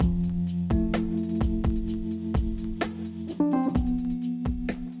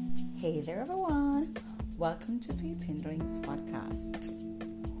Welcome to Peepindling's podcast.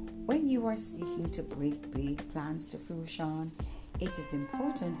 When you are seeking to break big plans to fruition, it is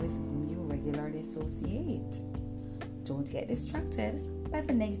important with whom you regularly associate. Don't get distracted by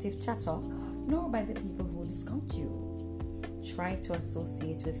the negative chatter, nor by the people who discount you. Try to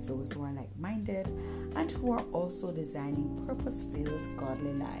associate with those who are like-minded and who are also designing purpose-filled,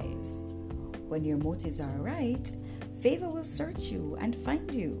 godly lives. When your motives are right, favor will search you and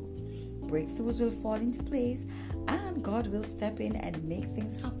find you. Breakthroughs will fall into place, and God will step in and make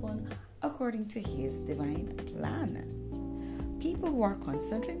things happen according to His divine plan. People who are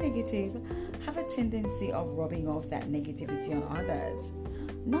constantly negative have a tendency of rubbing off that negativity on others.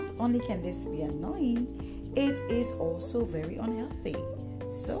 Not only can this be annoying, it is also very unhealthy.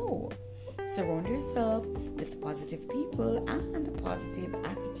 So, surround yourself with positive people and positive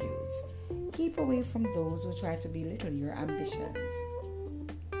attitudes. Keep away from those who try to belittle your ambitions.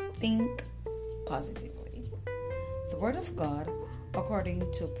 Think positively. The Word of God,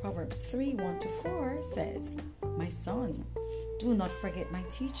 according to Proverbs 3:1-4, says, "My son, do not forget my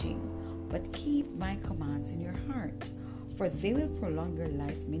teaching, but keep my commands in your heart, for they will prolong your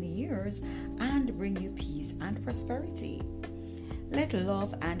life many years and bring you peace and prosperity. Let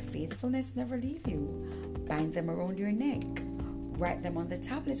love and faithfulness never leave you. Bind them around your neck. Write them on the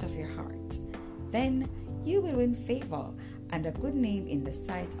tablet of your heart. Then you will win favor and a good name in the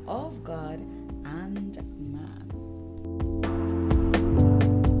sight of God and man."